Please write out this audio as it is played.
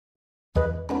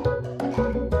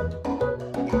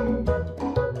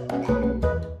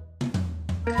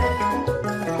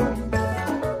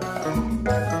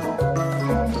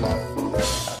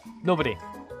Nobody.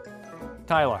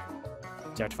 Tyler.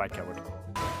 Certified coward.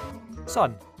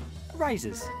 Sun.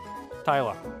 Rises.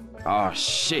 Tyler. Oh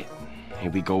shit.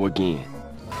 Here we go again.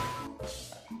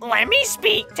 Let me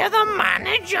speak to the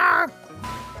manager.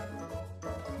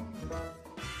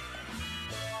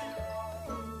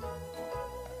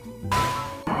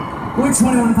 We're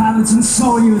 21 Pilots and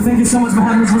so are you. Thank you so much for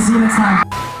having us. We'll see you next time.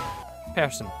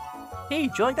 Person. Hey,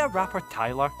 do you like that rapper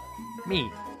Tyler? Me.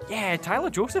 Yeah, Tyler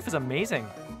Joseph is amazing.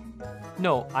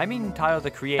 No, I mean Tyler the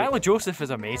Creator. Tyler Joseph is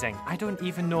amazing. I don't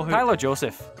even know who. Tyler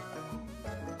Joseph.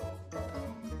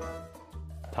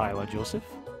 Tyler Joseph.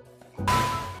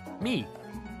 Me.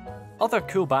 Other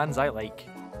cool bands I like.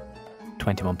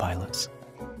 21 Pilots.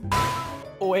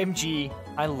 OMG,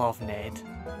 I love Ned.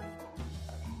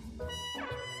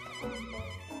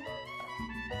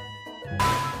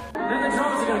 Then the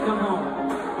drums are gonna come home.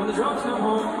 When the drums come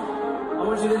home, I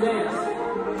want you to dance.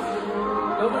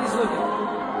 Nobody's looking.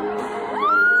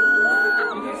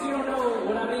 In case you don't know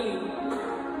what I mean,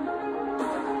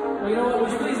 well, you know what?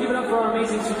 Would you please give it up for our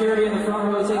amazing security in the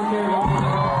front row taking care of you?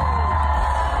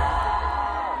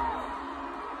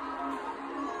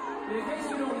 In case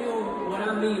you don't know what I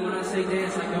mean when I say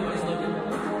dance like nobody's looking,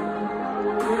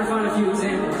 we're gonna find a few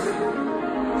examples.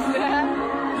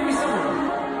 Give me some of them.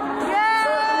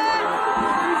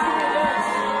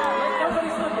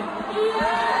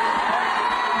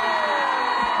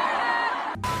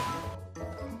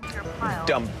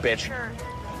 Dumb bitch.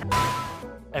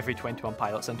 Every 21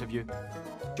 Pilots interview,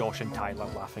 Josh and Tyler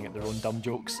laughing at their own dumb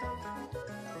jokes.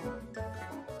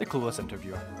 The clueless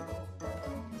interviewer.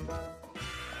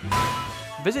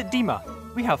 Visit Dima.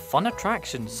 We have fun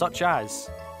attractions such as,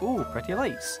 ooh, pretty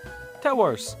lights,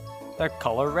 towers, their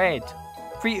colour red,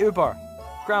 free Uber,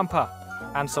 Grandpa,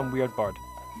 and some weird bird.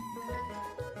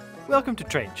 Welcome to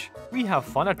Trench. We have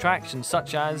fun attractions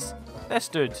such as this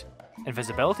dude,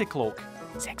 invisibility cloak,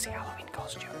 sexy Halloween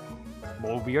costume,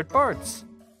 more weird birds.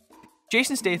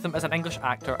 Jason Statham is an English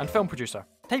actor and film producer.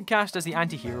 Typecast as the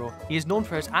anti-hero, he is known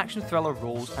for his action thriller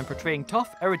roles and portraying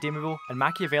tough, irredeemable, and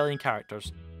Machiavellian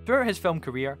characters. Throughout his film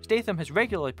career, Statham has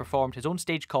regularly performed his own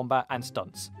stage combat and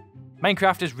stunts.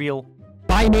 Minecraft is real.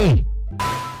 By me!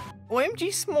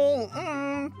 OMG Small,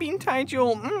 Bean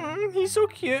Joel, he's so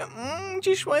cute,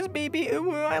 Joshua's baby,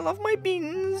 ooh, I love my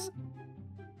beans.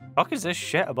 Fuck is this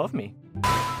shit above me?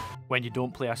 When you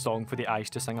don't play a song for the eyes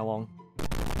to sing along.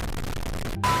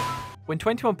 When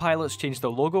 21 Pilots change their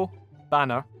logo,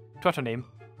 banner, Twitter name,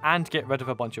 and get rid of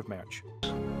a bunch of merch.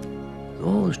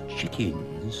 Those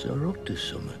chickens are up to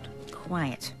something.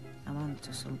 Quiet. I'm on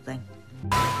to something.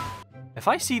 If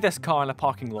I see this car in a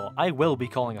parking lot, I will be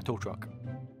calling a tow truck.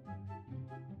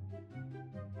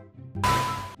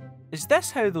 Is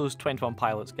this how those 21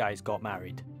 Pilots guys got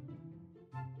married?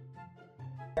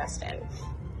 Justin,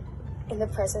 in the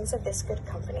presence of this good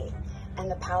company and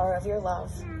the power of your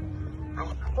love, I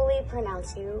happily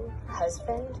pronounce you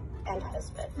husband and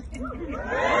husband.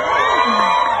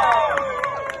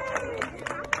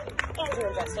 Andrew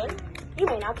and Justin, you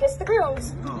may now kiss the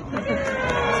grooms.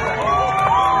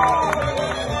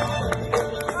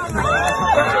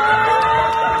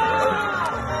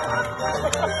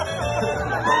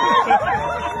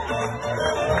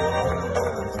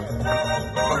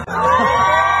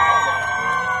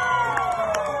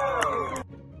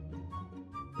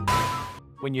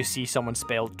 When you see someone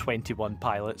spelled 21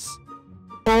 Pilots.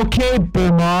 Okay,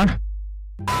 boomer.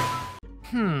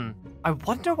 I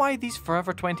wonder why these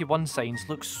Forever 21 signs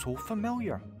look so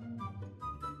familiar.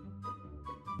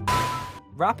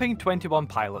 Rapping 21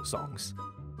 Pilot songs.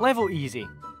 Level easy,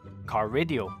 car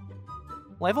radio.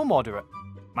 Level moderate,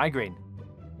 migraine.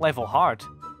 Level hard,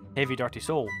 heavy dirty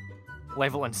soul.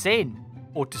 Level insane,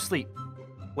 ode to sleep.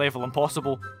 Level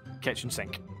impossible, kitchen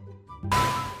sink.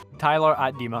 Tyler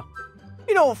at Dima.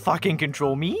 You don't fucking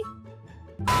control me.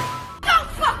 Don't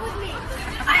fuck with me!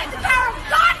 I have the power of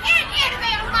God and anime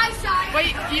on my side!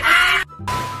 Wait,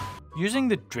 using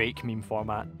the Drake meme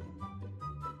format.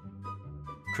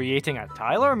 Creating a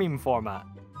Tyler meme format.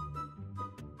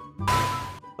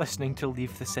 Listening to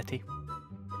Leave the City.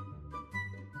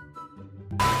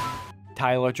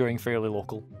 Tyler during Fairly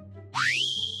Local.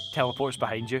 Teleports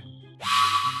behind you.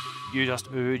 You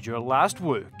just oohed your last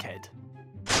woo, kid.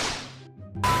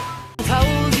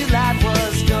 Told you life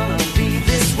was gonna be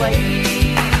this way.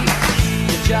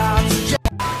 The job's a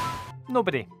job.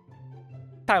 Nobody.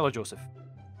 Tyler Joseph.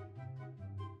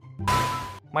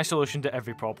 My solution to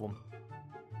every problem.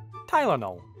 Tyler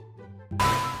Null.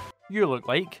 You look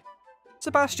like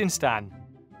Sebastian Stan.